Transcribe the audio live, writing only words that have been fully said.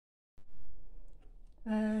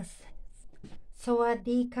Uh,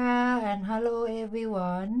 Sawadika and hello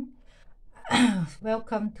everyone.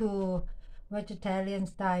 Welcome to Vegetarian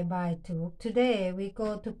Style by Tube. Today we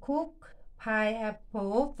go to cook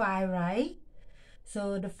pineapple fried rice.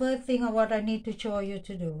 So the first thing what I need to show you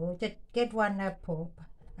to do, just get one apple,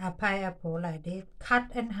 a pineapple like this, cut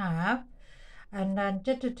in half, and then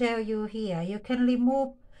just to tell you here, you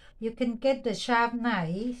can get the sharp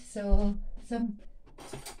knife. So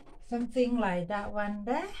something like that one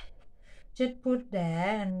there. Just put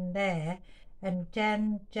there and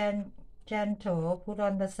gentle put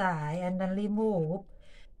on the side and then remove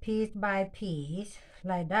piece by piece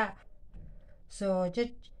like that. So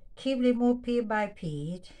just keep remove piece by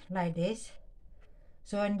piece like this.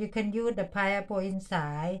 So and you can use the pineapple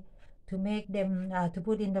inside to make them to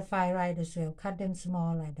put in the fire right as well. Cut them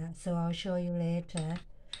small like that. So I'll show you later.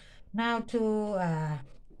 Now to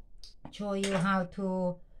show you how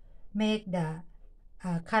to make the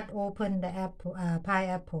cut open the apple,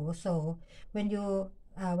 pineapple. So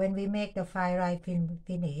when we make the fried rice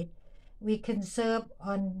finish, we can serve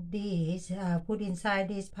on these, put inside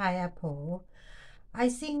this pineapple. I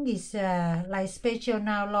think it's like special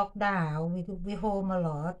now lockdown. We home a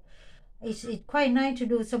lot. It's quite nice to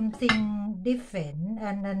do something different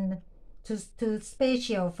and then to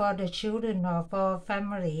special for the children or for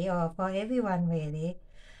family or for everyone really.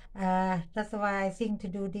 That's why I think to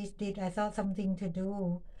do this I thought something to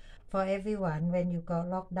do for everyone when you got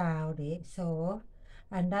lockdown. So,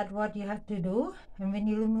 and that's what you have to do. And when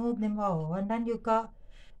you remove them all, and then you got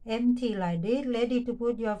empty like this, ready to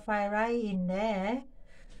put your fried rice in there.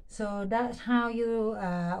 So that's how you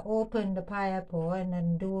open the pineapple and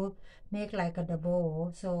then make like a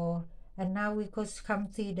bowl. So, and now we could come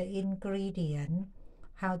see the ingredient,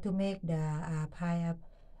 how to make the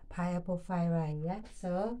pineapple fried rice. Yeah,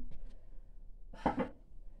 so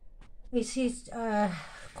it is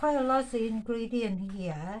quite a lot of ingredient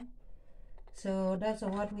here. So that's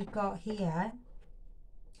what we got here.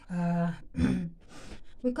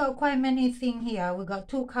 We got quite many things here. We got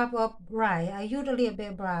 2 cups of rice. I usually a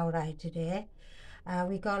bit brown rice today.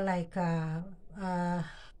 We got like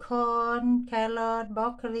corn, carrot,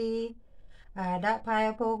 broccoli, that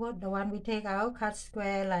pineapple, the one we take out, cut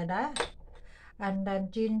square like that, and then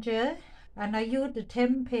ginger. And I use the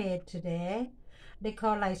tempeh today. They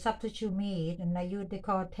call like substitute meat, and they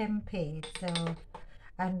call tempeh. So,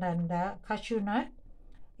 and then the cashew nut.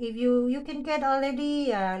 If you can get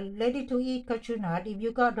already ready to eat cashew nut. If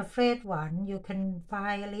you got the fresh one, you can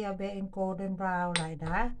fry a little bit in golden brown like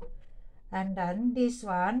that. And then this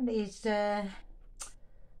one is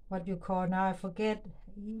what you call now, I forget.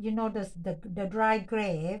 You know the dry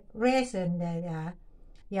grape raisin there.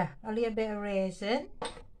 Yeah, a little bit of raisin,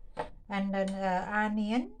 and then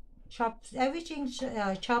onion, chopped everything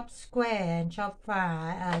chopped square and chopped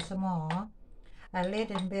fine, small.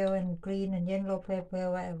 Red and blue and green and yellow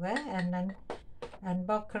pepper, whatever, and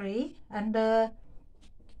broccoli. And the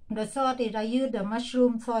sauce is I use the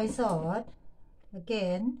mushroom soy sauce.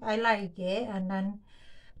 Again, I like it. And then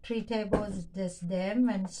 3 tables just them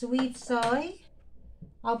and sweet soy.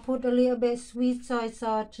 I'll put a little bit sweet soy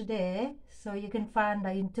sauce today, so you can find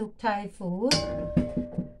that into Thai food.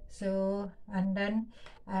 So, and then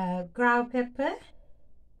ground pepper.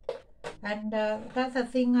 And that's the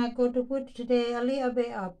thing I go to put today, a little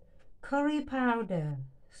bit of curry powder.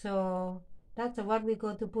 So that's what we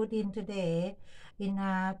go to put in today in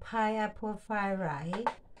a pineapple fried rice,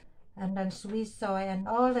 and then sweet soy and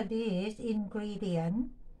all of these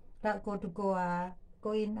ingredients that go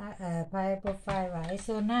in pineapple fried rice.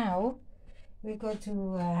 So now we go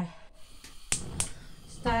to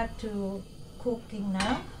start to cooking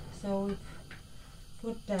now. So we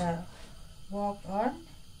put the wok on.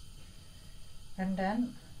 And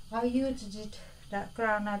then I use that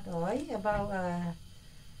groundnut oil, about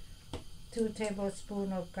 2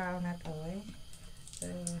 tablespoons of groundnut oil.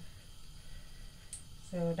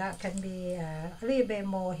 So that can be a little bit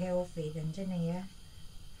more healthy than Jania.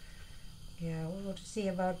 Yeah, we'll see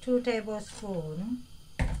about 2 tablespoons.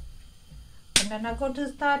 And then I'm going to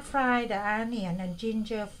start fry the onion and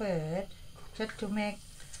ginger first, just to make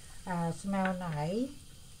smell nice.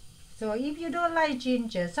 So if you don't like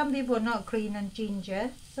ginger, some people not clean on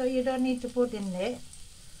ginger, so you don't need to put in it.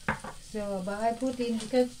 So, but I put in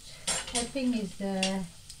because I think it's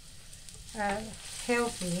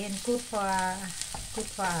healthy and good for us.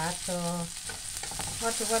 So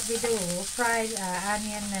what we do, fry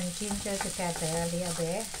onion and ginger together a little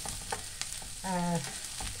bit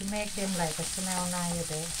to make them like a smell nice a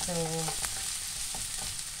bit.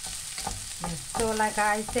 So like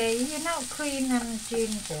I say, you know, cream and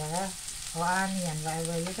ginger or onion,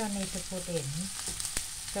 whatever, you don't need to put in.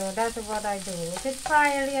 So that's what I do. Just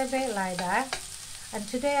fry a little bit like that. And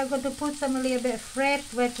today I'm going to put some a little bit fresh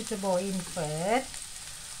vegetable in first.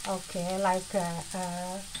 Okay, like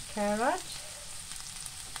carrot.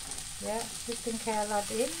 Yeah, putting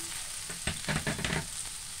carrot in.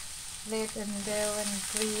 Red and yellow and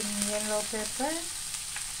green yellow pepper.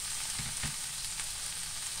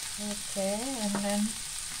 Okay, and then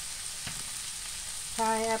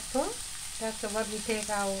pineapple. That's what we take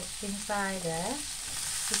out inside there.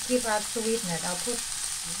 To keep our sweetness, I'll put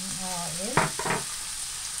all in.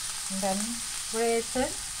 And then raisin.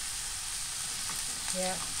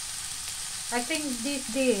 Yeah. I think this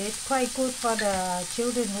dish is quite good for the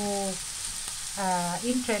children who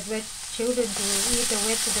interested with children to eat the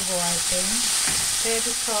vegetable, I think.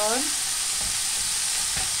 Baby corn.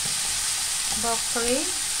 Broccoli.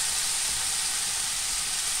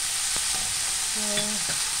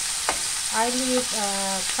 I leave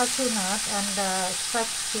cashew nut and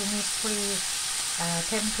sashimi-free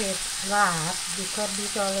tempeh wrap because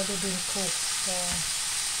it's already been cooked.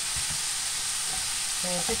 So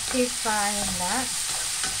just keep frying that.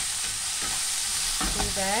 See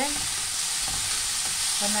there?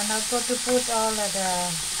 And then I'm going to put all of the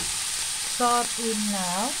sauce in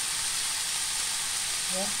now.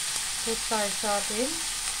 Yeah, put soy sauce in.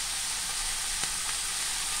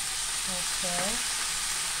 Okay.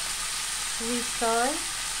 Sweet soy.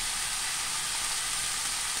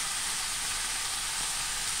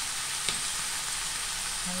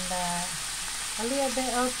 And a little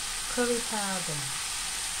bit of curry powder.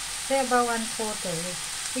 Say about 1/4.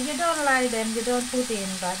 If you don't like them, you don't put in,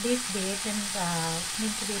 but this dish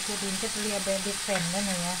needs to be put in just a little bit different,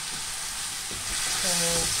 yeah. So,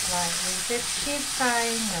 right, we just keep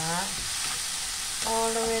frying that all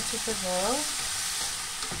the way to the bowl.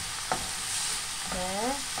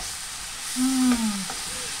 There.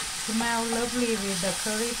 Smell lovely with the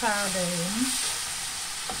curry powder in.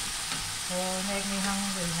 Oh, make me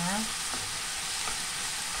hungry now.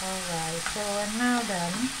 Alright, so now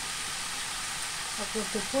then, I'm going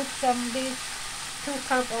to put these 2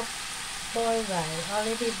 cups of boiled rice,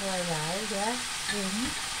 already boiled rice, yeah, in.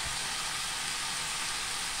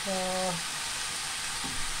 So,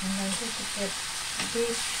 and then just get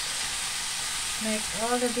this, make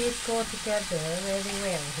all of these go together very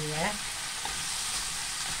well here.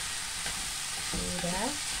 See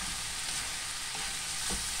that?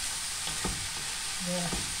 Yeah,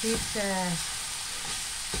 this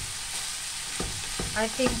I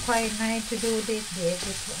think quite nice to do this dish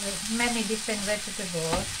with many different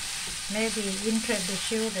vegetables. Maybe interest the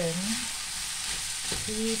children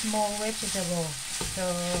to eat more vegetables. So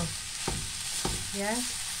yeah,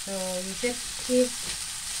 so you just keep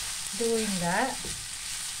doing that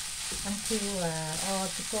until all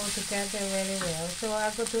to go together very well. So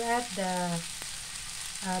I'm going to add the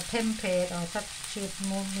tempeh or substitute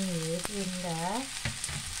meat in there,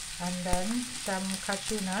 and then some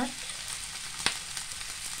cashew nuts.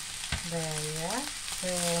 There, yeah. So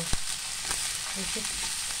we just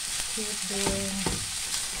keep doing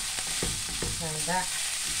like that.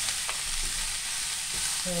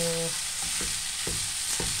 So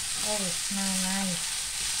oh, it smells nice.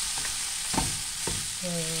 So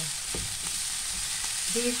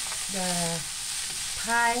this the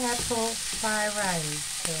pineapple fried rice.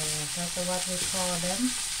 So that's what we call them.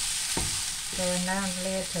 So now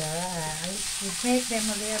later, we make them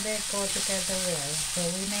a little bit go together well. So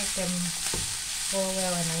we make them go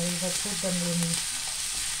well, and we will put them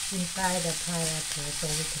inside the pineapple so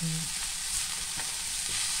we can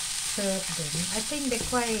serve them. I think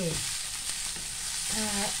they're quite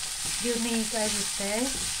unique, I would say.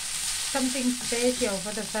 Something special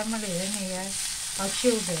for the family in here, or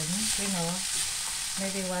children, you know.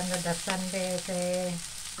 Maybe one of the Sunday say,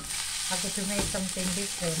 I'm going to make something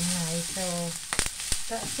different, nice. So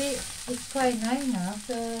that's it. It's quite nice now.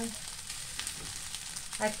 So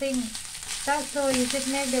I think that's all. You just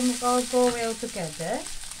make them all go well together.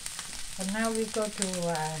 And now we go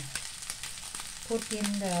to put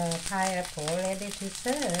in the pineapple ready to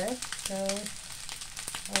serve. So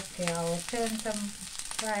okay, I'll turn some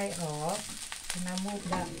fry off, and I'll move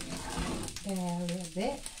that there a little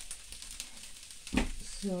bit.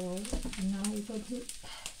 So now we go to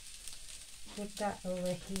put that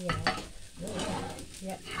over here.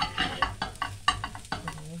 Yeah.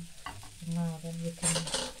 So now then we can,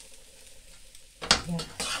 yeah,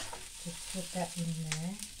 just put that in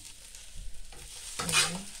there.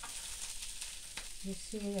 So you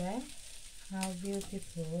see that how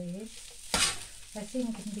beautiful it is. I think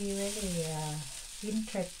it can be really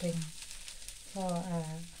interesting for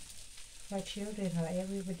children or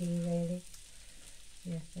everybody really.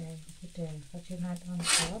 Yes, I put the cashew nut on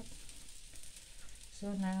top.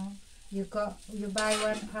 So now you buy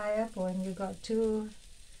one pineapple and you got 2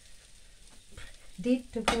 dish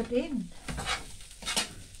to put in.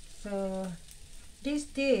 So this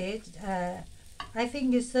dish, I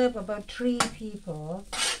think you serve about 3 people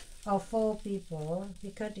or 4 people,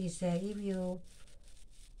 because it's if you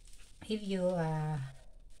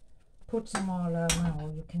put smaller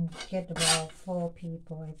amount, you can get about 4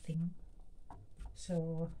 people, I think.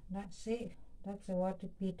 So that's it. That's what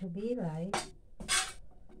it to be like.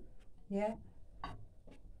 Yeah.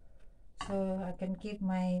 So I can keep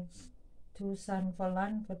my 2 sons for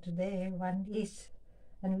lunch for today. One is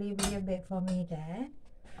and leave a little bit for me there.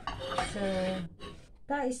 So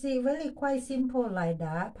that is it. Really quite simple like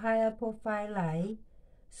that. Pineapple fried rice.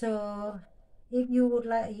 So if you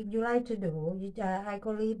like to do, I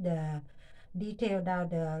go leave the detail down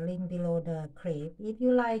the link below the clip. If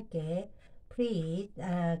you like it, please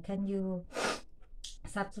can you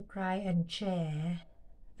subscribe and share,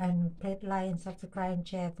 and press like and subscribe and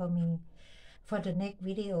share for me for the next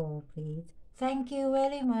video, please. Thank you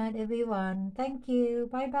very much, everyone. Thank you.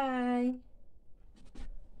 Bye bye.